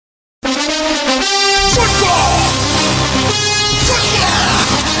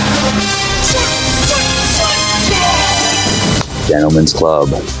Gentlemen's Club.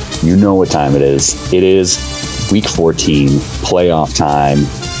 You know what time it is. It is week 14, playoff time.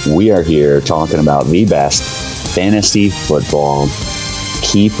 We are here talking about the best fantasy football,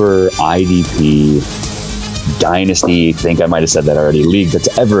 keeper, IDP, dynasty, I think I might have said that already, league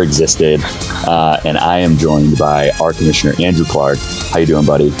that's ever existed. And I am joined by our commissioner, Andrew Clark. How you doing,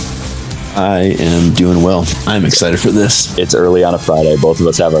 buddy? I am doing well. I'm excited for this. It's early on a Friday. Both of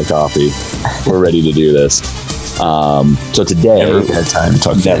us have our coffee. We're ready to do this. So today, never a bad time to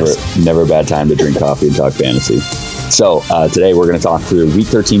talk fantasy. Never a bad time to drink coffee and talk fantasy. So today we're going to talk through Week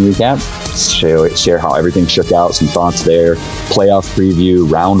 13 recap, share how everything shook out, some thoughts there, playoff preview,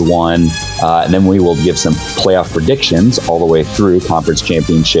 round one, and then we will give some playoff predictions all the way through conference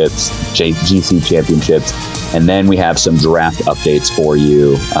championships, GC championships, and then we have some draft updates for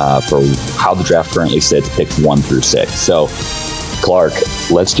you for how the draft currently sits, picks 1 through 6. So Clark,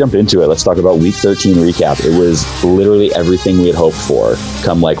 let's jump into it. Let's talk about Week 13 recap. It was literally everything we had hoped for.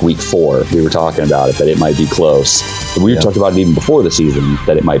 Come like Week 4, we were talking about it, that it might be close. We talked about it even before the season,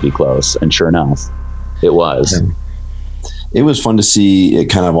 that it might be close. And sure enough, it was. It was fun to see it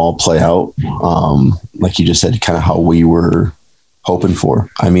kind of all play out. Like you just said, kind of how we were hoping for.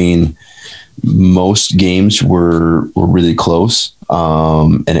 I mean, most games were really close.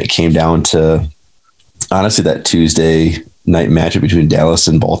 And it came down to, honestly, that Tuesday night matchup between Dallas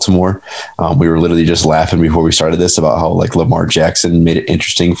and Baltimore. We were literally just laughing before we started this about how like Lamar Jackson made it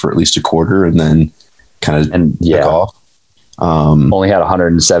interesting for at least a quarter and then kind of took off. Only had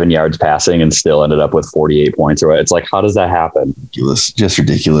 107 yards passing and still ended up with 48 points. Or it's like, how does that happen? Ridiculous, just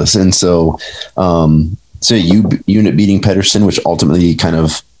ridiculous. And so, unit beating Pedersen, which ultimately kind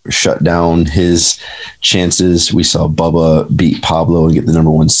of shut down his chances. We saw Bubba beat Pablo and get the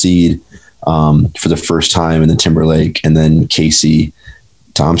number 1 seed for the first time in the Timberlake, and then Casey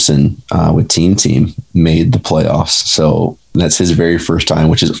Thompson with Team made the playoffs. So that's his very first time,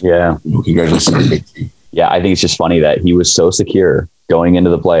 which is congratulations. Yeah, I think it's just funny that he was so secure going into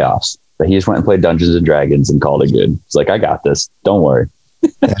the playoffs that he just went and played Dungeons and Dragons and called it good. It's like, I got this. Don't worry.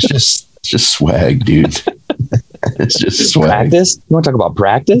 That's just swag, dude. It's just swag. Practice? You want to talk about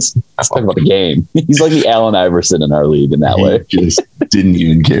practice? Let's talk about the game. He's like the Allen Iverson in our league in that way. Just didn't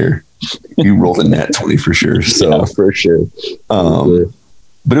even care. You rolled a nat 20 for sure. So yeah, for sure.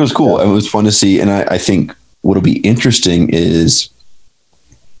 But it was cool. Yeah. It was fun to see. And I think what'll be interesting is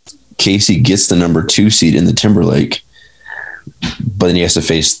Casey gets the number 2 seed in the Timberlake, but then he has to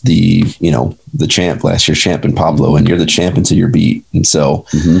face the champ, last year's champ in Pablo, and you're the champ until you're beat. And so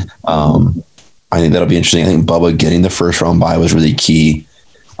I think that'll be interesting. I think Bubba getting the first round bye was really key.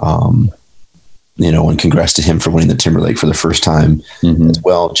 And congrats to him for winning the Timberlake for the first time as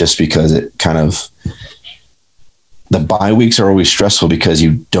well, just because it kind of, the bye weeks are always stressful because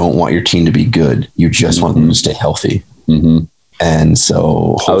you don't want your team to be good. You just want them to stay healthy. And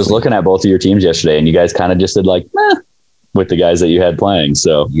so I was looking at both of your teams yesterday and you guys kind of just did like, with the guys that you had playing.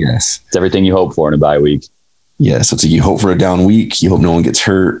 So yes, it's everything you hope for in a bye week. Yeah. So it's like you hope for a down week, you hope no one gets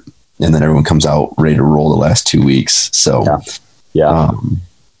hurt, and then everyone comes out ready to roll the last 2 weeks. So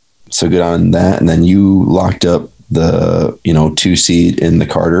so good on that. And then you locked up the, 2 seed in the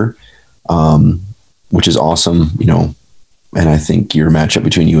Carter, which is awesome, and I think your matchup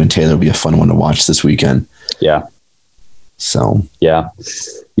between you and Taylor will be a fun one to watch this weekend. Yeah. So,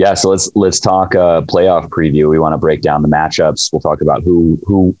 So let's talk playoff preview. We want to break down the matchups. We'll talk about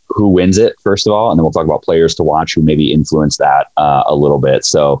who wins it first of all, and then we'll talk about players to watch who maybe influence that a little bit.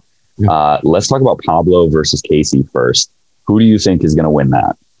 So let's talk about Pablo versus Casey first. Who do you think is going to win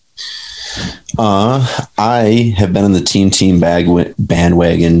that? I have been in the team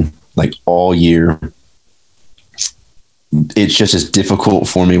bandwagon like all year. It's just as difficult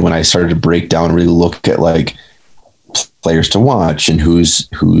for me when I started to break down and really look at like players to watch and who's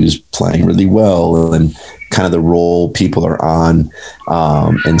playing really well and kind of the role people are on.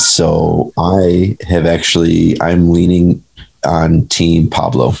 And so I'm leaning on Team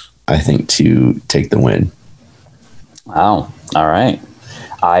Pablo, I think, to take the win. Wow. All right.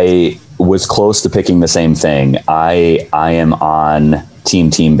 I was close to picking the same thing. I am on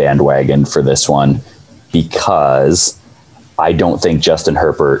team bandwagon for this one because I don't think Justin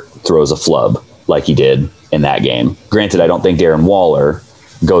Herbert throws a flub like he did in that game. Granted, I don't think Darren Waller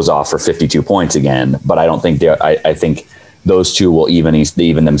goes off for 52 points again, but I don't think I think those two will even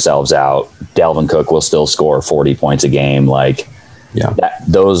themselves out. Dalvin Cook will still score 40 points a game.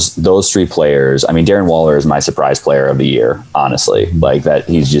 Those 3 players. I mean, Darren Waller is my surprise player of the year, honestly. Like that,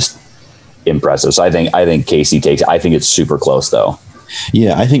 he's just impressive. So I think Casey takes it. I think it's super close though.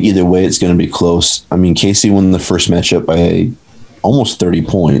 Yeah, I think either way it's going to be close. I mean, Casey won the first matchup by almost 30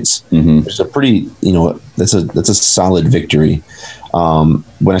 points. It's a pretty, that's a solid victory.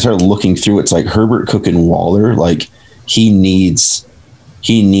 When I started looking through, it's like Herbert, Cook, and Waller. Like he needs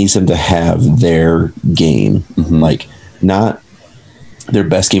them to have their game, like not their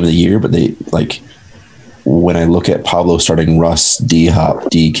best game of the year, but they like. When I look at Pablo starting Russ, D-Hop,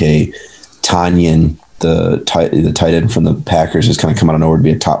 DK, Tanyan, the tight end from the Packers is kind of come out of nowhere to be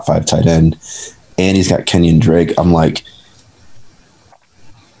a top 5 tight end, and he's got Kenyon Drake. I'm like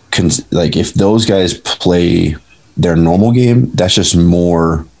if those guys play their normal game, that's just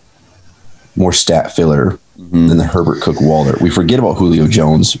more stat filler than the Herbert, Cook, Waller. We forget about Julio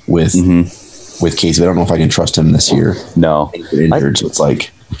Jones with Casey. But I don't know if I can trust him this year. No, injured, so it's like.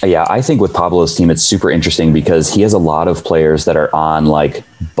 Yeah, I think with Pablo's team, it's super interesting because he has a lot of players that are on like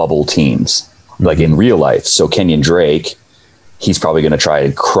bubble teams, like in real life. So Kenyon Drake, he's probably going to try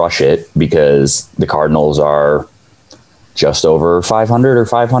to crush it because the Cardinals are just over 500 or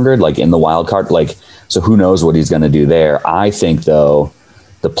 500, like in the wild card. Like, so who knows what he's going to do there? I think though,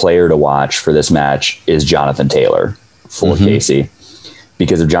 the player to watch for this match is Jonathan Taylor for Casey,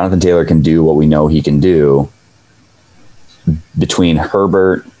 because if Jonathan Taylor can do what we know he can do, between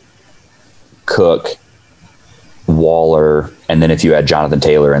Herbert, Cook, Waller, and then if you add Jonathan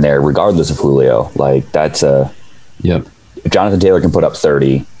Taylor in there, regardless of Julio, like that's if Jonathan Taylor can put up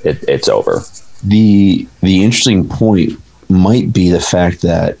 30, it's over. The interesting point might be the fact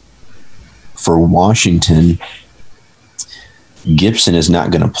that for Washington, Gibson is not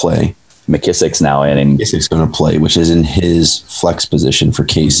going to play. McKissick's now in, and McKissick's going to play, which is in his flex position for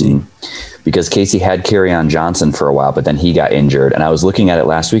Casey. Because Casey had Kerryon Johnson for a while, but then he got injured. And I was looking at it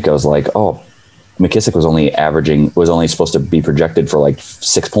last week. I was like, oh, McKissick was only supposed to be projected for like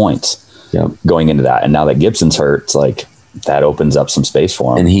 6 points going into that. And now that Gibson's hurt, it's like that opens up some space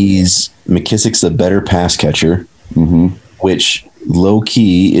for him. And McKissick's the better pass catcher, which low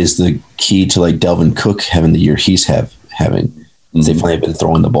key is the key to like Delvin Cook having the year he's having. They've finally been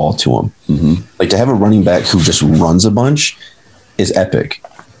throwing the ball to him. Like to have a running back who just runs a bunch is epic.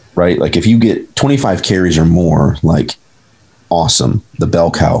 Right? Like if you get 25 carries or more, like awesome, the bell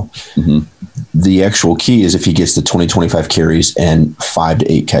cow. The actual key is if he gets the 25 carries and 5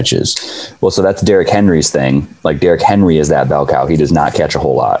 to 8 catches. Well, so that's Derrick Henry's thing. Like Derrick Henry is that bell cow. He does not catch a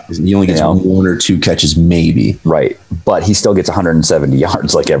whole lot. He only gets 1 or 2 catches maybe. Right. But he still gets 170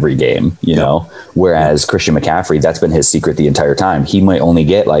 yards like every game, you know? Whereas Christian McCaffrey, that's been his secret the entire time. He might only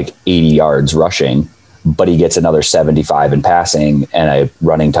get like 80 yards rushing, but he gets another 75 in passing and a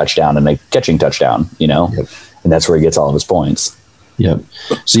running touchdown and a catching touchdown, you know? And that's where he gets all of his points.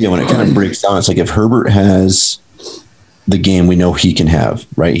 So when it kind of breaks down, it's like if Herbert has the game we know he can have,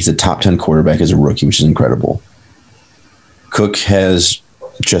 right? He's a top 10 quarterback as a rookie, which is incredible. Cook has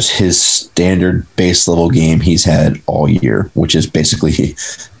just his standard base level game he's had all year, which is basically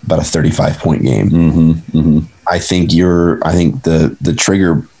about a 35-point game. I think the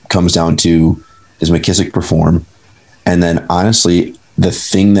trigger comes down to, does McKissick perform? And then honestly, the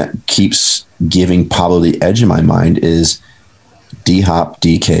thing that keeps giving Pablo the edge in my mind is D-Hop,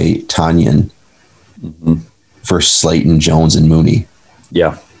 DK, Tanyan versus Slayton, Jones, and Mooney.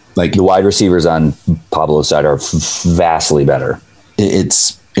 Yeah. Like the wide receivers on Pablo's side are vastly better.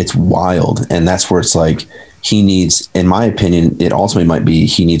 It's wild. And that's where it's like he needs, in my opinion, it ultimately might be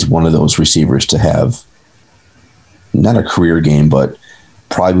he needs one of those receivers to have not a career game, but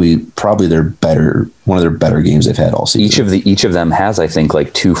probably one of their better games they've had all season. Each of them has, I think,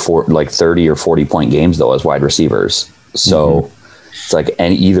 like 30 or 40 point games though as wide receivers. So it's like,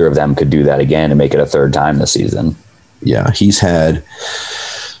 and either of them could do that again and make it a third time this season. Yeah, he's had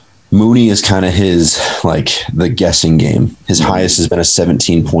Mooney is kind of his like the guessing game. His highest has been a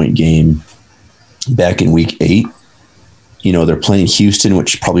 17-point game back in week 8. You know, they're playing Houston,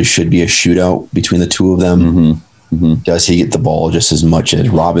 which probably should be a shootout between the two of them. Does he get the ball just as much as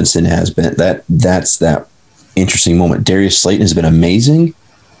Robinson has been? That's that interesting moment. Darius Slayton has been amazing,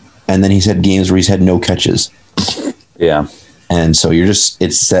 and then he's had games where he's had no catches. Yeah. And so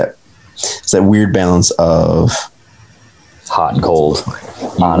it's that weird balance of hot and cold.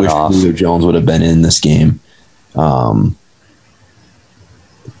 I wish Julio Jones would have been in this game. But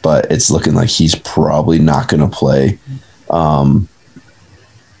it's looking like he's probably not going to play.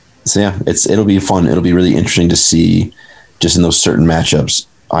 So yeah, it'll be fun. It'll be really interesting to see just in those certain matchups.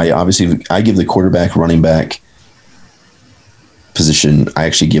 I give the quarterback, running back position. I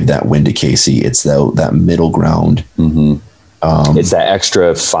actually give that win to Casey. It's that middle ground. It's that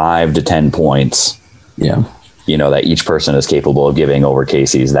extra 5 to 10 points. Yeah. You know, that each person is capable of giving over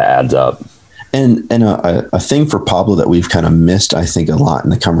Casey's, that adds up. And a thing for Pablo that we've kind of missed, I think, a lot in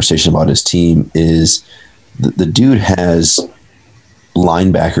the conversation about his team is the dude has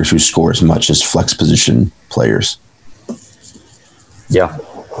linebackers who score as much as flex position players. Yeah.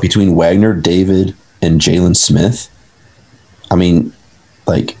 Between Wagner, David, and Jalen Smith, I mean,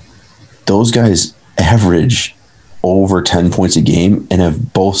 like, those guys average over 10 points a game and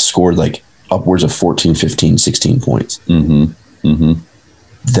have both scored like upwards of 14, 15, 16 points.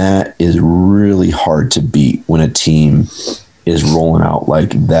 That is really hard to beat when a team is rolling out like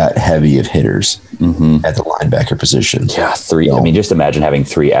that heavy of hitters at the linebacker position. Yeah, 3. So, I mean, just imagine having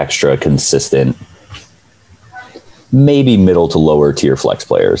 3 extra consistent, maybe middle to lower tier flex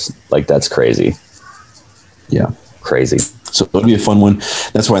players. Like, that's crazy. Yeah. Crazy. So it'll be a fun one.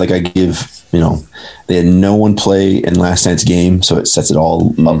 That's why, like, I give, they had no one play in last night's game, so it sets it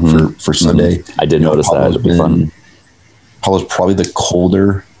all up for Sunday. I did notice that. It'll be fun. Pablo's probably the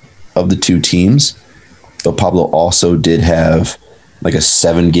colder of the two teams, but Pablo also did have like a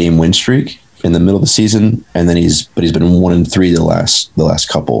 7-game win streak in the middle of the season, and then he's been 1-3 the last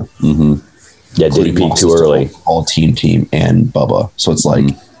couple. Yeah, did he peak too early? All team and Bubba. So it's like,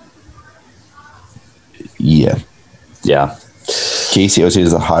 yeah. KC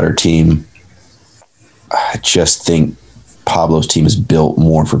is the hotter team. I just think Pablo's team is built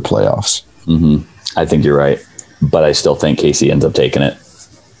more for playoffs. I think you're right, but I still think KC ends up taking it.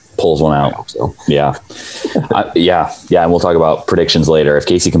 Pulls one out. I hope so. Yeah. And we'll talk about predictions later. If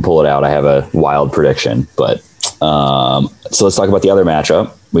Casey can pull it out, I have a wild prediction. But so let's talk about the other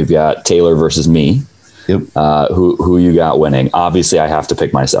matchup. We've got Taylor versus me. Yep. Who you got winning? Obviously, I have to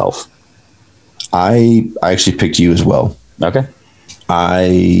pick myself. I actually picked you as well. Okay.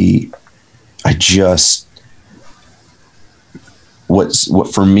 I just what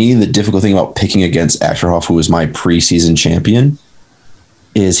for me, the difficult thing about picking against Achterhoff, who was my preseason champion,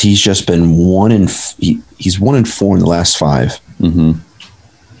 is he's just been he's 1-4 in the last 5.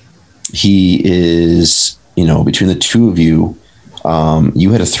 He is, between the two of you,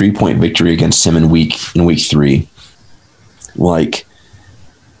 you had a 3-point victory against him in week 3. Like,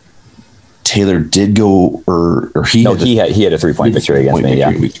 Taylor did go, or he had a 3-point victory against me.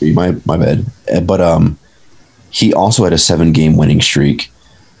 Yeah, week 3. My bad. But he also had a 7-game winning streak.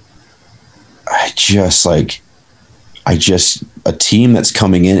 A team that's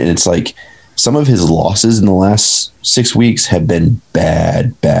coming in, and it's like some of his losses in the last 6 weeks have been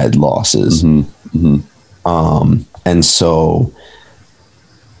bad losses. And so,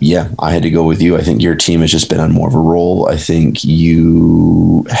 yeah, I had to go with you. I think your team has just been on more of a roll. I think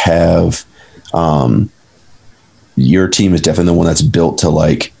you have, your team is definitely the one that's built to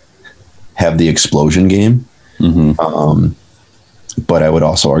like have the explosion game. But I would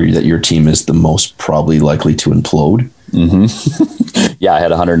also argue that your team is the most probably likely to implode. Yeah, I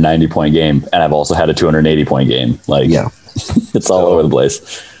had a 190-point game, and I've also had a 280-point game. Like, yeah, it's all over the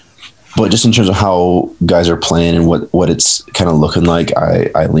place. But just in terms of how guys are playing and what it's kind of looking like,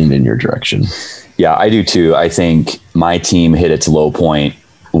 I leaned in your direction. Yeah, I do too. I think my team hit its low point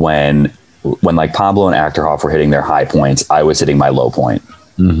when like Pablo and Achterhoff were hitting their high points. I was hitting my low point.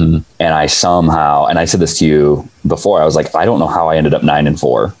 And I somehow, and I said this to you before, I was like, I don't know how I ended up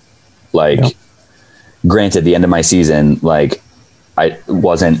 9-4. Like, granted, the end of my season, like, I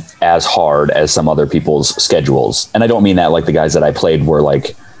wasn't as hard as some other people's schedules. And I don't mean that like the guys that I played were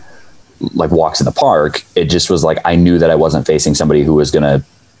like walks in the park. It just was like, I knew that I wasn't facing somebody who was going to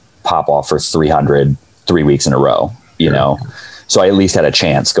pop off for 300 3 weeks in a row, you know? So I at least had a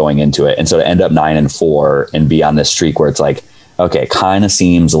chance going into it. And so to end up 9-4 and be on this streak where it's like, okay, kind of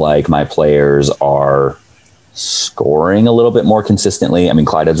seems like my players are scoring a little bit more consistently. I mean,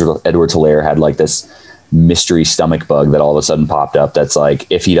 Clyde Edwards-Helaire had like this mystery stomach bug that all of a sudden popped up. That's like,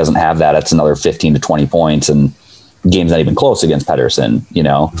 if he doesn't have that, it's another 15 to 20 points, and game's not even close against Pedersen, you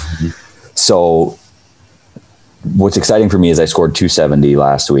know? So what's exciting for me is I scored 270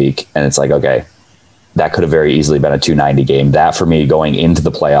 last week, and it's like, okay, that could have very easily been a 290 game. That for me going into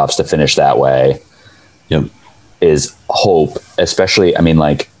the playoffs to finish that way is hope, especially, I mean,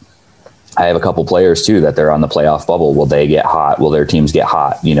 like, I have a couple players too that they're on the playoff bubble. Will they get hot? Will their teams get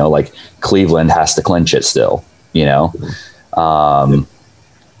hot? You know, like Cleveland has to clinch it still, you know.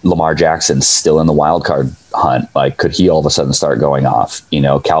 Lamar Jackson's still in the wild card hunt. Like, could he all of a sudden start going off? You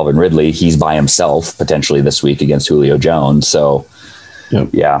know, Calvin Ridley, he's by himself potentially this week against Julio Jones. So,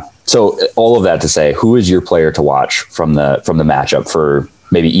 yeah. So all of that to say, who is your player to watch from the matchup for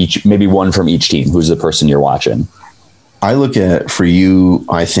maybe one from each team? Who's the person you're watching? I look at, for you,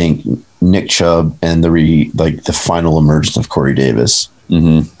 I think Nick Chubb and the final emergence of Corey Davis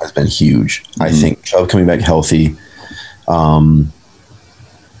has been huge. I think Chubb coming back healthy,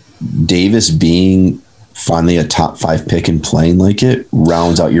 Davis being finally a top 5 pick and playing like it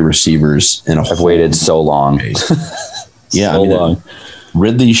rounds out your receivers in a I've waited so long. Yeah, so long.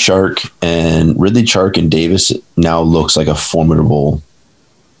 Ridley, Chark, and Davis now looks like a formidable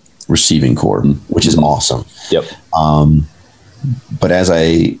receiving core, which is awesome. Yep. But I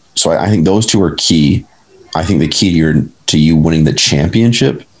think those two are key. I think the key to you winning the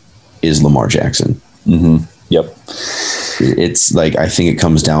championship is Lamar Jackson. Mm-hmm. Yep. It's like, I think it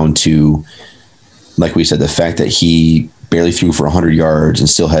comes down to, like we said, the fact that he barely threw for 100 yards and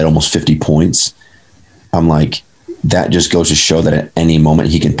still had almost 50 points. I'm like, that just goes to show that at any moment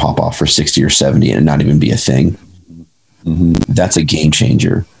he can pop off for 60 or 70 and not even be a thing. Mm-hmm. That's a game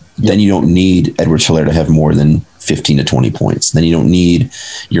changer. Yep. Then you don't need Edwards-Helaire to have more than 15 to 20 points. Then you don't need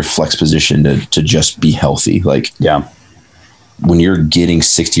your flex position to just be healthy. Like, yeah, when you're getting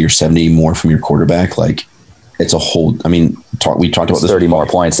 60 or 70 more from your quarterback, like, it's a whole, I mean, we talked about this. 30 more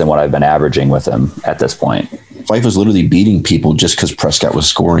points than what I've been averaging with him at this point. Fife was literally beating people just because Prescott was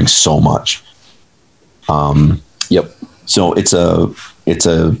scoring so much. Yep. So it's a,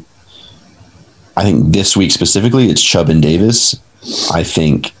 I think this week specifically, it's Chubb and Davis. I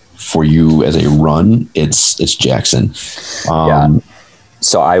think for you as a run, it's Jackson. Yeah.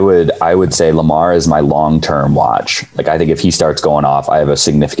 So I would say Lamar is my long-term watch. Like, I think if he starts going off, I have a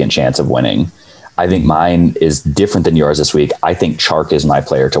significant chance of winning. I think mine is different than yours this week. I think Chark is my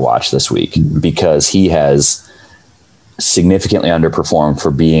player to watch this week because he has significantly underperformed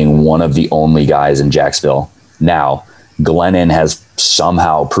for being one of the only guys in Jacksonville. Now, Glennon has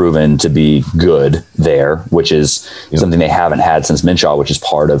somehow proven to be good there, which is something they haven't had since Minshew, which is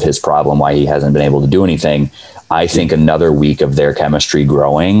part of his problem, why he hasn't been able to do anything. I think another week of their chemistry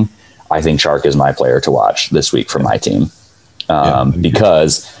growing, I think Chark is my player to watch this week for my team.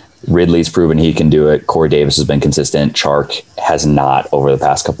 Because Ridley's proven he can do it. Corey Davis has been consistent. Chark has not over the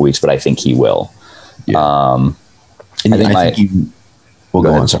past couple weeks, but I think he will. Yeah. Go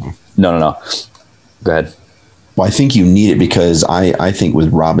on, sorry. No. Go ahead. Well, I think you need it because I think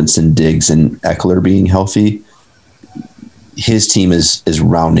with Robinson, Diggs, and Eckler being healthy, his team is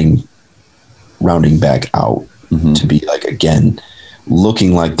rounding back out to be, like, again,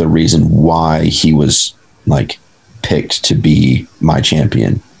 looking like the reason why he was, like, picked to be my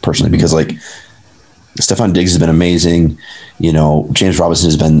champion personally, because, like, Stephon Diggs has been amazing. You know, James Robinson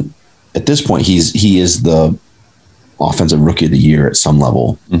has been, at this point, he is the offensive rookie of the year at some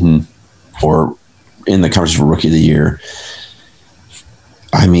level, or in the conversation for rookie of the year.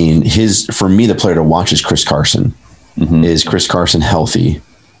 I mean, for me, the player to watch is Chris Carson. Is Chris Carson healthy?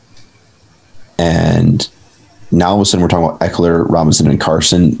 And now all of a sudden we're talking about Eckler, Robinson, and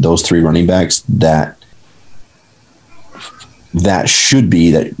Carson, those three running backs. That should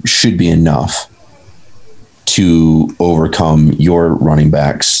be enough to overcome your running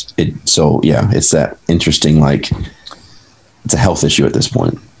backs. It's that interesting, like, it's a health issue at this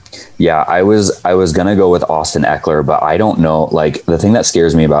point. Yeah, I was going to go with Austin Eckler, but I don't know. Like, the thing that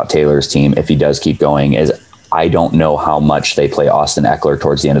scares me about Taylor's team, if he does keep going, is I don't know how much they play Austin Eckler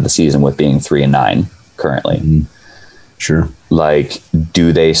towards the end of the season with being 3-9 currently. Sure. Like,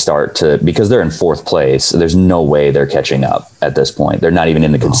 do they start to, because they're in fourth place, there's no way they're catching up at this point. They're not even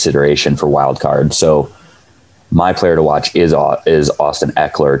in the consideration for wild card. So my player to watch is Austin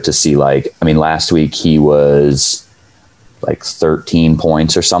Eckler to see, like, I mean, last week he was like 13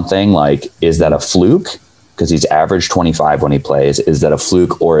 points or something. Like, is that a fluke? Because he's averaged 25 when he plays. Is that a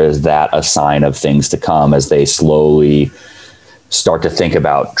fluke, or is that a sign of things to come as they slowly start to think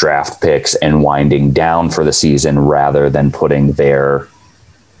about draft picks and winding down for the season rather than putting their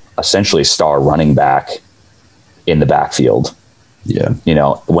essentially star running back in the backfield? Yeah. You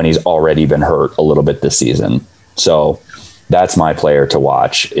know, when he's already been hurt a little bit this season. So that's my player to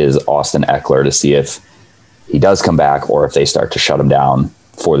watch, is Austin Eckler, to see if he does come back or if they start to shut him down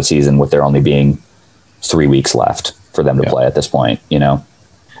for the season, with there only being 3 weeks left for them to play at this point, you know?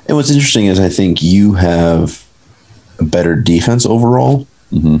 And what's interesting is I think you have a better defense overall,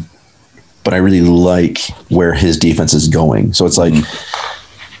 but I really like where his defense is going. So it's like,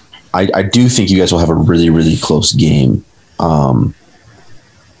 I do think you guys will have a really, really close game.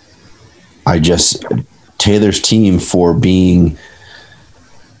 Taylor's team, for being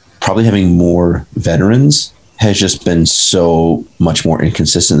probably having more veterans, has just been so much more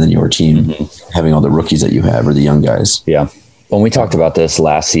inconsistent than your team, having all the rookies that you have, or the young guys. Yeah. When we talked about this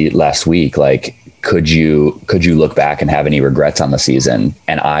last week, like, could you look back and have any regrets on the season?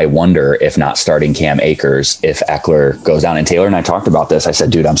 And I wonder if not starting Cam Akers, if Eckler goes down. And Taylor and I talked about this. I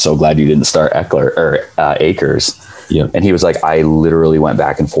said, dude, I'm so glad you didn't start Eckler or Akers. Yeah. And he was like, I literally went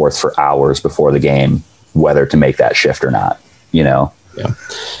back and forth for hours before the game whether to make that shift or not, you know? Yeah.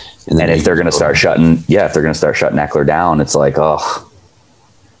 And if they're going to start shutting Eckler down, it's like, oh,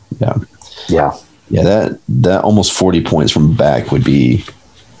 yeah. Yeah, that almost 40 points from back would be.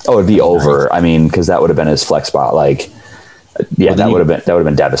 Oh, it'd be over. I mean, because that would have been his flex spot. Like, yeah, that would have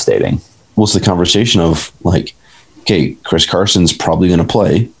been devastating. What's the conversation of like, okay, Chris Carson's probably going to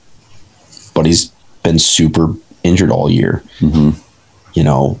play, but he's been super injured all year. Mm-hmm. You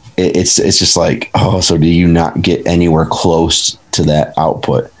know, it's just like, oh, so do you not get anywhere close to that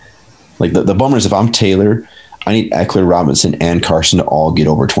output? Like the bummer is if I'm Taylor, I need Eckler, Robinson, and Carson to all get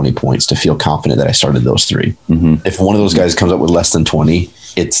over 20 points to feel confident that I started those three. Mm-hmm. If one of those guys comes up with less than 20,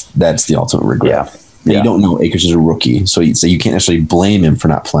 that's the ultimate regret. Yeah. And you don't know Akers is a rookie, so you can't necessarily blame him for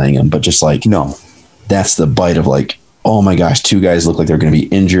not playing him, but just like, no, that's the bite of like, oh my gosh, two guys look like they're going to be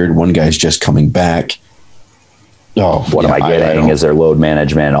injured. One guy's just coming back. Oh, what am I getting? Is there load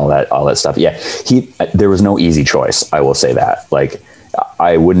management? All that stuff. Yeah. There was no easy choice. I will say that. Like,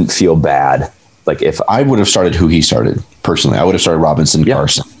 I wouldn't feel bad. Like if I would have started who he started personally, I would have started Robinson,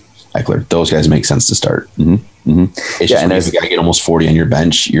 Carson, Eckler. Those guys make sense to start. Mm-hmm. Mm-hmm. It's just when you got to get almost 40 on your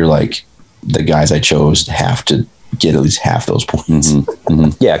bench, you're like, the guys I chose have to get at least half those points. Mm-hmm.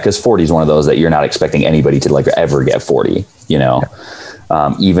 Mm-hmm. Yeah, because 40 is one of those that you're not expecting anybody to like ever get 40. You know,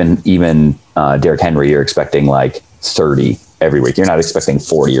 even Derrick Henry, you're expecting like 30 every week. You're not expecting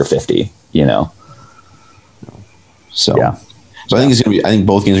 40 or 50. You know, so I think it's gonna be. I think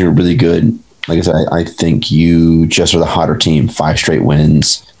both games are really good. Like I said, I think you just are the hotter team. 5 straight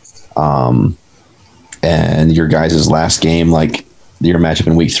wins, and your guys' last game, like your matchup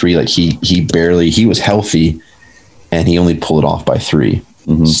in week 3, like he was healthy, and he only pulled it off by 3.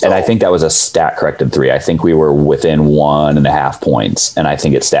 Mm-hmm. So, and I think that was a stat corrected 3. I think we were within 1.5 points, and I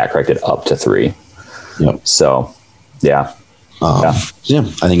think it stat corrected up to 3. Yep. So, yeah. I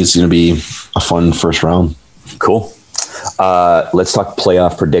think it's going to be a fun first round. Cool. Let's talk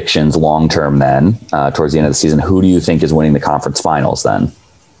playoff predictions long term then, towards the end of the season. Who do you think is winning the conference finals then?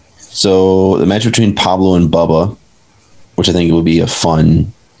 So the match between Pablo and Bubba, which I think will be a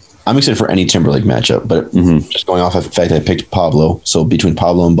fun. I'm excited for any Timberlake matchup, but just going off of the fact I picked Pablo. So between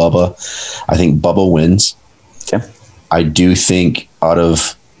Pablo and Bubba, I think Bubba wins. Okay. I do think out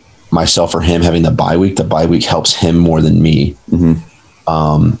of myself or him having the bye week helps him more than me.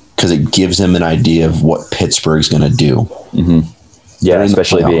 Mm-hmm. Because it gives him an idea of what Pittsburgh's going to do. Mm-hmm. Yeah,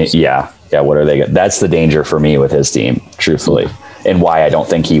 especially what are they? That's the danger for me with his team, truthfully, and why I don't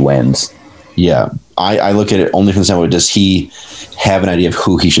think he wins. Yeah, I look at it only from the standpoint, does he have an idea of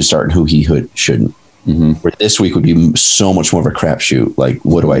who he should start and who he shouldn't? Mm-hmm. Where this week would be so much more of a crapshoot. Like,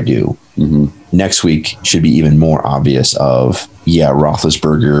 what do I do? Mm-hmm. Next week should be even more obvious of,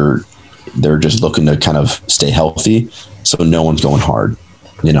 Roethlisberger, they're just looking to kind of stay healthy, so no one's going hard.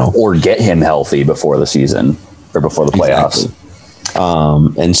 You know, or get him healthy before the season or before the playoffs.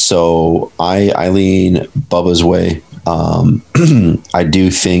 Exactly. And so I lean Bubba's way. I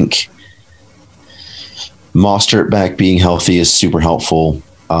do think Mostert back being healthy is super helpful.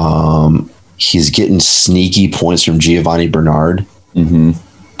 He's getting sneaky points from Giovanni Bernard. Mm-hmm.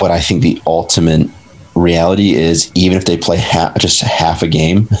 But I think the ultimate reality is, even if they play just half a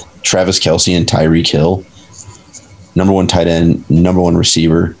game, Travis Kelce and Tyreek Hill, number 1 tight end, number 1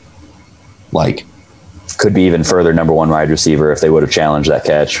 receiver, like, could be even further number 1 wide receiver if they would have challenged that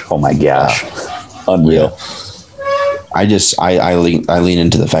catch. Oh my gosh. Unreal. I lean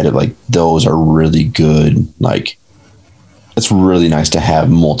into the fact that, like, those are really good. Like, it's really nice to have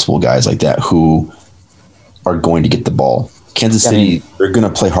multiple guys like that who are going to get the ball. Kansas City, they're going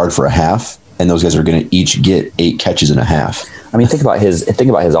to play hard for a half, and those guys are going to each get 8 catches in a half. I mean, think about his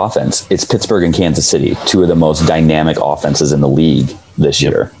offense. It's Pittsburgh and Kansas City, 2 of the most dynamic offenses in the league this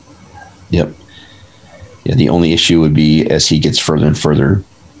year. Yep. Yeah, the only issue would be as he gets further and further,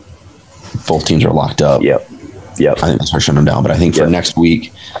 both teams are locked up. Yep. I think that's hard to shut him down. But I think for next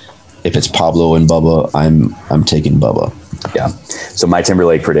week, if it's Pablo and Bubba, I'm taking Bubba. Yeah. So my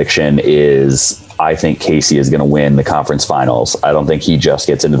Timberlake prediction is, I think Casey is going to win the conference finals. I don't think he just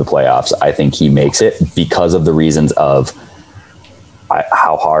gets into the playoffs. I think he makes it because of the reasons of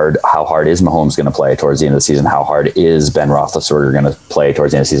how hard is Mahomes going to play towards the end of the season? How hard is Ben Roethlisberger going to play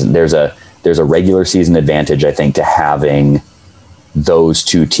towards the end of the season? There's a regular season advantage, I think, to having those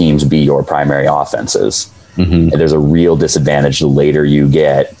 2 teams be your primary offenses. Mm-hmm. And there's a real disadvantage the later you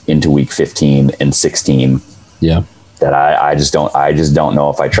get into week 15 and 16. Yeah. That I just don't know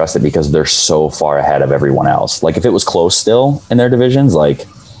if I trust it, because they're so far ahead of everyone else. Like, if it was close still in their divisions, like,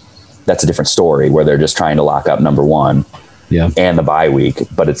 that's a different story where they're just trying to lock up number 1 and the bye week.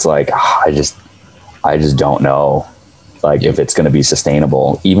 But it's like, I just don't know, like, if it's going to be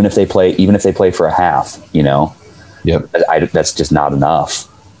sustainable, even if they play for a half, you know. Yep. That's just not enough.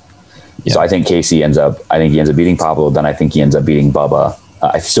 Yep. So I think Casey ends up beating Pablo. Then I think he ends up beating Bubba.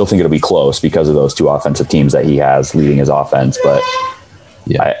 I still think it'll be close because of those two offensive teams that he has leading his offense. But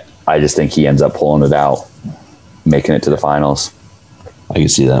Yeah, I just think he ends up pulling it out, making it to the finals. I can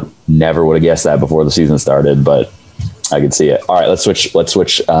see that. Never would have guessed that before the season started, but I could see it. All right, let's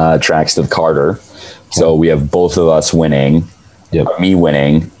switch tracks to Carter. So we have both of us winning. Yep. Me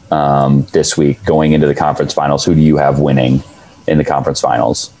winning this week, going into the conference finals. Who do you have winning in the conference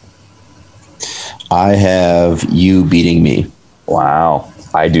finals? I have you beating me. Wow.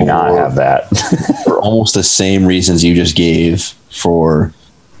 I do not have that. For almost the same reasons you just gave for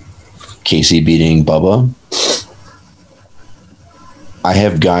Casey beating Bubba. I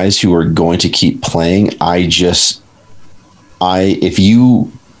have guys who are going to keep playing. If you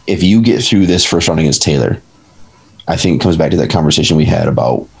get through this first round against Taylor, I think it comes back to that conversation we had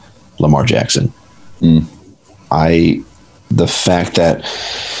about Lamar Jackson. The fact that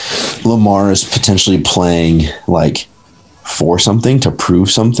Lamar is potentially playing like for something, to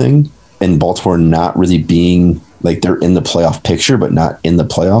prove something, and Baltimore not really being like they're in the playoff picture, but not in the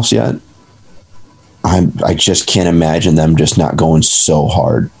playoffs yet. I just can't imagine them just not going so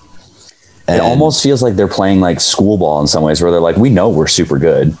hard. And it almost feels like they're playing like school ball in some ways, where they're like, we know we're super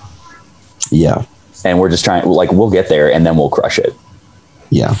good. Yeah. And we're just trying, like, we'll get there and then we'll crush it.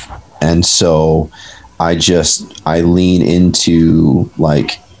 Yeah. And so I lean into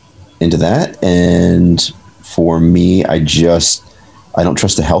that. And for me, I don't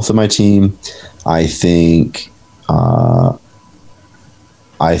trust the health of my team. I think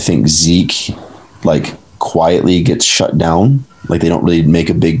Zeke like quietly gets shut down. Like they don't really make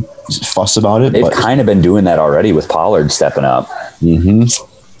a big fuss about it. They've kind of been doing that already with Pollard stepping up. Mm-hmm.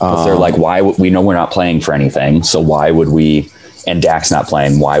 They're like, why we know we're not playing for anything. So why would we, and Dak's not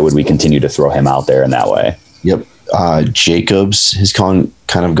playing, why would we continue to throw him out there in that way? Yep. Jacobs has kind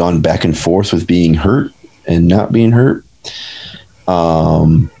of gone back and forth with being hurt and not being hurt.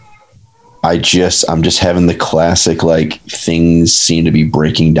 I'm just having the classic, like, things seem to be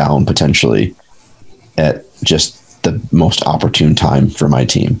breaking down potentially at just the most opportune time for my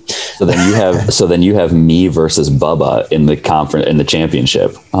team. So then you have me versus Bubba in the conference, in the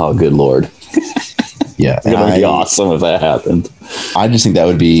championship. Oh, good Lord. Yeah. It's going to be awesome if that happened. I just think that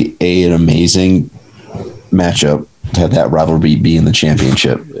would be an amazing matchup to have that rivalry be in the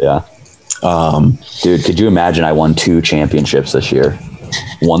championship. Yeah. Dude, could you imagine I won 2 championships this year?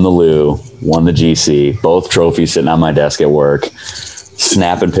 Won the Lou, won the GC, both trophies sitting on my desk at work,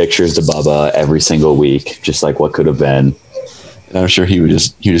 snapping pictures to Bubba every single week, just like what could have been. And I'm sure he would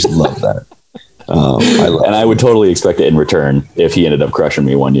just love that. I would totally expect it in return if he ended up crushing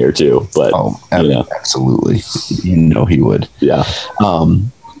me one year too. But absolutely, he would. Yeah.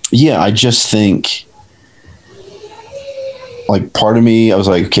 I just think, like, part of me, I was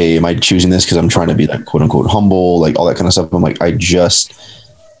like, okay, am I choosing this because I'm trying to be like quote unquote humble, like all that kind of stuff? I'm like,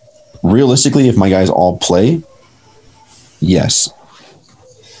 realistically, if my guys all play, yes,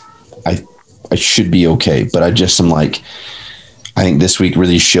 I should be okay. But I think this week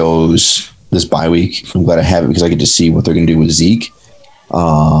really shows, this bye week, I'm glad I have it because I get to see what they're going to do with Zeke.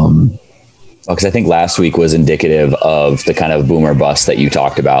 Because I think last week was indicative of the kind of boomer bust that you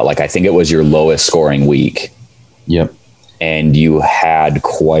talked about. Like, I think it was your lowest scoring week. Yep. And you had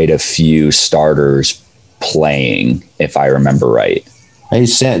quite a few starters playing, if I remember right. I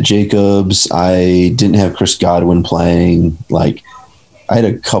sat Jacobs. I didn't have Chris Godwin playing. Like, I had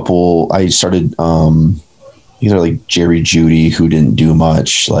a couple. I started either like Jerry Jeudy, who didn't do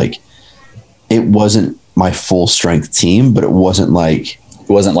much. Like, it wasn't my full strength team, but it wasn't like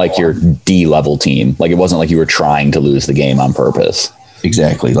your D level team. Like, it wasn't like you were trying to lose the game on purpose.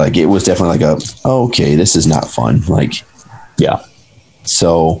 Exactly. Like, it was definitely like okay, this is not fun. Like, yeah.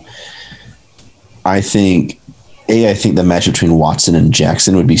 So I think the match between Watson and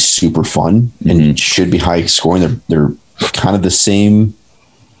Jackson would be super fun and it should be high scoring. They're kind of the same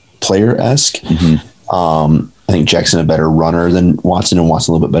player-esque. I think Jackson a better runner than Watson, and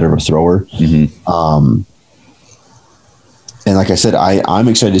Watson a little bit better of a thrower. And like I said, I'm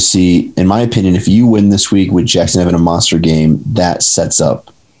excited to see, in my opinion, if you win this week with Jackson having a monster game, that sets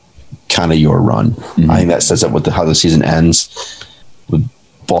up kind of your run. I think that sets up how the season ends, with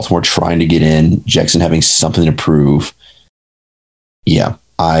Baltimore trying to get in, Jackson having something to prove. Yeah,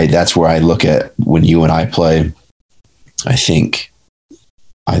 that's where I look at when you and I play. I think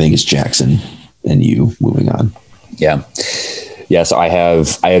it's Jackson and you moving on. Yeah. So I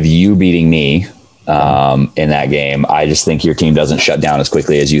have you beating me in that game. I just think your team doesn't shut down as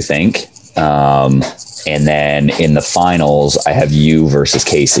quickly as you think. And then in the finals, I have you versus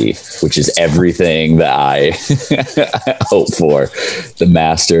Casey, which is everything that I hope for. The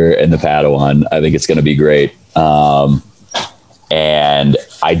master and the Padawan. I think it's going to be great. And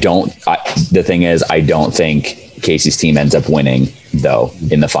the thing is, I don't think Casey's team ends up winning, though,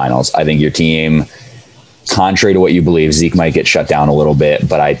 in the finals. I think your team, contrary to what you believe, Zeke might get shut down a little bit,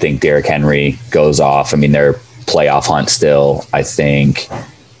 but I think Derrick Henry goes off. I mean, they're playoff hunt still. I think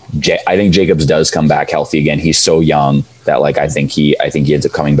Jacobs does come back healthy again. He's so young that, like, I think he ends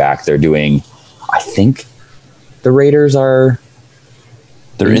up coming back. They're doing, I think the Raiders are...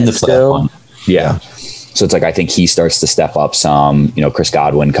 They're in the playoff hunt. Yeah. So it's like, I think he starts to step up some, Chris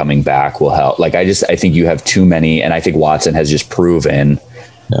Godwin coming back will help. Like, I think you have too many. And I think Watson has just proven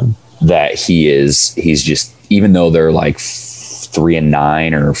that he's just, even though they're like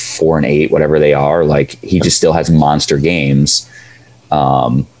 3-9 or 4-8, whatever they are, like, he just still has monster games,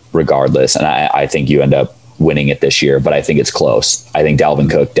 regardless. And I think you end up winning it this year, but I think it's close. I think Dalvin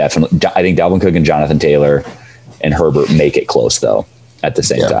Cook and Jonathan Taylor and Herbert make it close, though, at the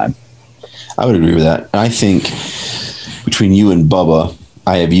same time. I would agree with that. I think between you and Bubba,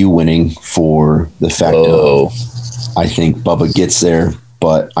 I have you winning for the fact of I think Bubba gets there,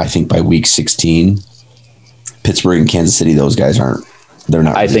 but I think by week 16, Pittsburgh and Kansas City, those guys they're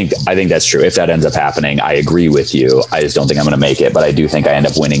not. I think that's true. If that ends up happening, I agree with you. I just don't think I'm going to make it, but I do think I end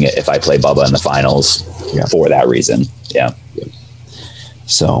up winning it if I play Bubba in the finals for that reason. Yeah.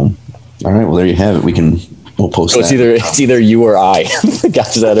 So, all right. Well, there you have it. We'll post that. It's either you or I, the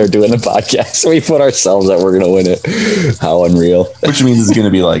guys that are doing the podcast. So we put ourselves that we're going to win it. How unreal. Which means it's going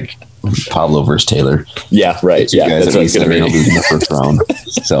to be like Pablo versus Taylor. Yeah, right. Yeah, that's what it's going to be. In the first round.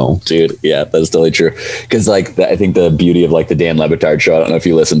 So, dude, yeah, that's totally true. Because like, I think the beauty of like the Dan Le Batard show, I don't know if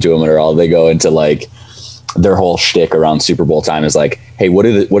you listen to them at all. They go into like their whole shtick around Super Bowl time is like, hey, what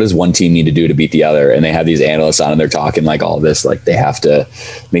does one team need to do to beat the other? And they have these analysts on and they're talking like all this, like they have to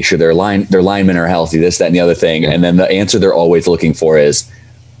make sure their linemen are healthy, this, that, and the other thing. Yeah. And then the answer they're always looking for is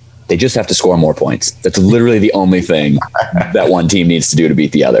they just have to score more points. That's literally the only thing that one team needs to do to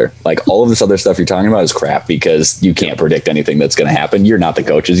beat the other. Like all of this other stuff you're talking about is crap because you can't predict anything that's going to happen. You're not the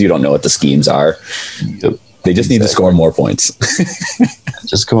coaches. You don't know what the schemes are. Yep. They just need to score more points.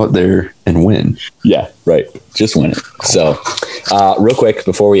 Just go out there and win. Yeah, right. Just win it. So real quick,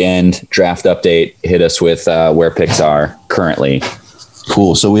 before we end, draft update, hit us with where picks are currently.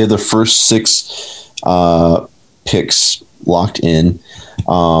 Cool. So we have the first 6 picks locked in.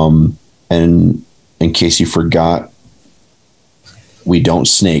 And in case you forgot, we don't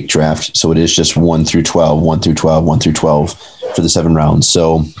snake draft. So it is just 1 through 12 for the 7 rounds.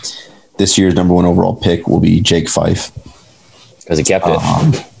 So this year's number 1 overall pick will be Jake Fife. Because he kept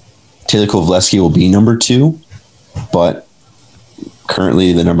it. Taylor Kovaleski will be number 2, but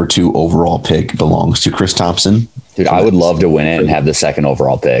currently the number 2 overall pick belongs to Chris Thompson. Dude, I would love to win it and have the 2nd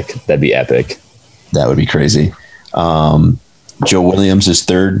overall pick. That'd be epic. That would be crazy. Joe Williams is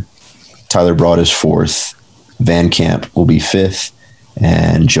 3rd. Tyler Broad is 4th. Van Camp will be 5th.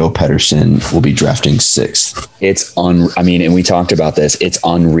 And Joe Pedersen will be drafting 6th. It's and we talked about this. It's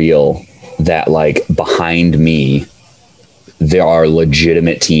unreal that like behind me, there are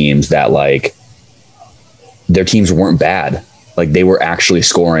legitimate teams that like their teams weren't bad. Like they were actually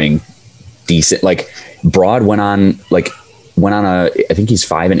scoring decent. Like Broad went on I think he's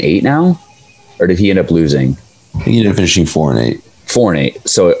 5-8 now, or did he end up losing? I think he ended up finishing 4-8. 4-8.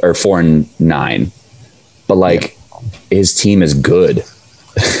 So, or 4-9. But like his team is good.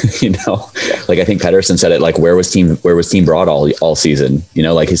 Like I think Pedersen said it, like where was team Broad all season?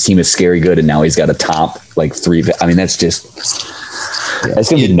 Like his team is scary good and now he's got a top like 3. I mean, that's going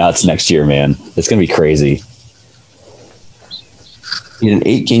to be nuts next year, man. It's going to be crazy. He had an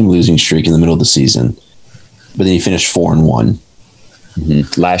 8-game losing streak in the middle of the season, but then he finished 4-1.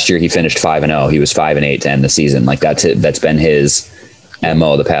 Mm-hmm. Last year he finished 5-0. He was 5-8 to end the season. Like that's it. That's been his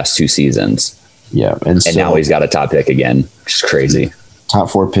MO the past 2 seasons. Yeah. And now he's got a top pick again, which is crazy. Top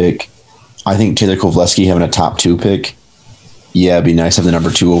 4 pick. I think Taylor Kovaleski having a top 2 pick. Yeah, it'd be nice to have the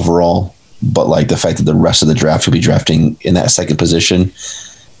number 2 overall. But like the fact that the rest of the draft will be drafting in that 2nd position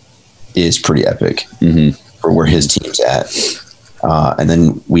is pretty epic for where his team's at. And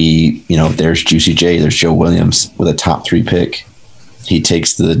then there's Juicy J, there's Joe Williams with a top 3 pick. He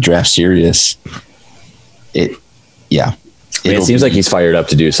takes the draft serious. It seems like he's fired up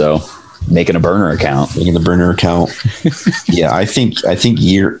to do so. Making the burner account. Yeah, I think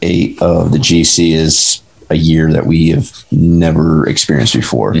year 8 of the GC is a year that we have never experienced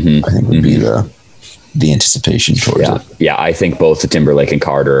before. I think would be the anticipation towards it. Yeah, I think both the Timberlake and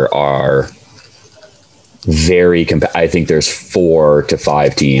Carter are very I think there's 4 to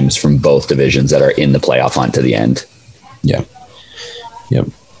 5 teams from both divisions that are in the playoff hunt to the end. Yeah. Yep.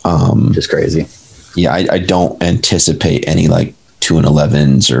 Just crazy. Yeah, I don't anticipate any like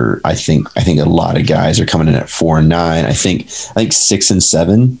 2-11s, or I think a lot of guys are coming in at 4-9. I think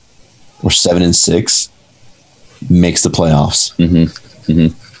 6-7 or 7-6 makes the playoffs.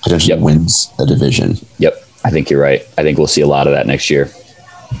 Potentially wins a division. Yep. I think you're right. I think we'll see a lot of that next year.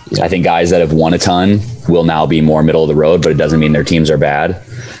 Yeah. I think guys that have won a ton will now be more middle of the road, but it doesn't mean their teams are bad.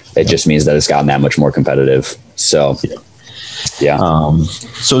 It just means that it's gotten that much more competitive. So, yeah.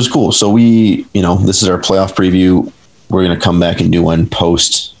 So it's cool. So we, this is our playoff preview. We're going to come back and do one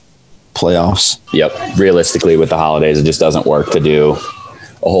post playoffs. Yep. Realistically, with the holidays, it just doesn't work to do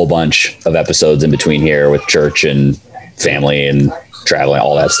a whole bunch of episodes in between here with church and family and traveling,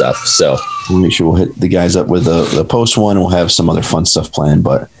 all that stuff. So we'll make sure we'll hit the guys up with the post one, and we'll have some other fun stuff planned.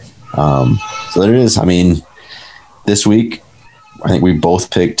 But so there it is. I mean, this week, I think we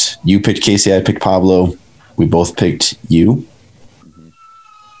both picked, you picked Casey, I picked Pablo. We both picked you.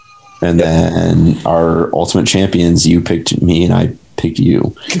 And then our ultimate champions, you picked me and I picked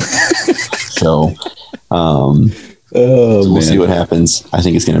you. So we'll see what happens. I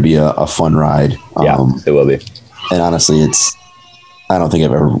think it's going to be a fun ride. Yeah, it will be. And honestly, I don't think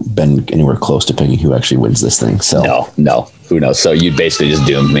I've ever been anywhere close to picking who actually wins this thing. So no, who knows? So you basically just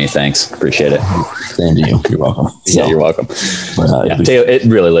doomed me. Thanks, appreciate it. Same to you. You're welcome. Yeah, you're welcome. But, it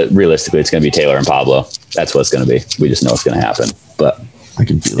really, realistically, it's going to be Taylor and Pablo. That's what it's going to be. We just know it's going to happen. But I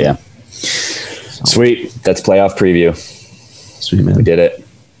can feel it. Sweet. That's playoff preview. Sweet, man. We did it.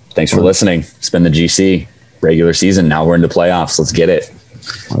 Thanks for listening. It's been the GC regular season. Now we're into playoffs. Let's get it.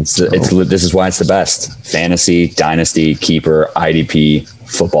 This is why it's the best fantasy, dynasty, keeper, IDP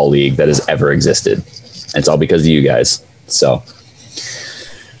football league that has ever existed. And it's all because of you guys. So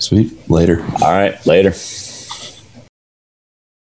sweet. Later. All right. Later.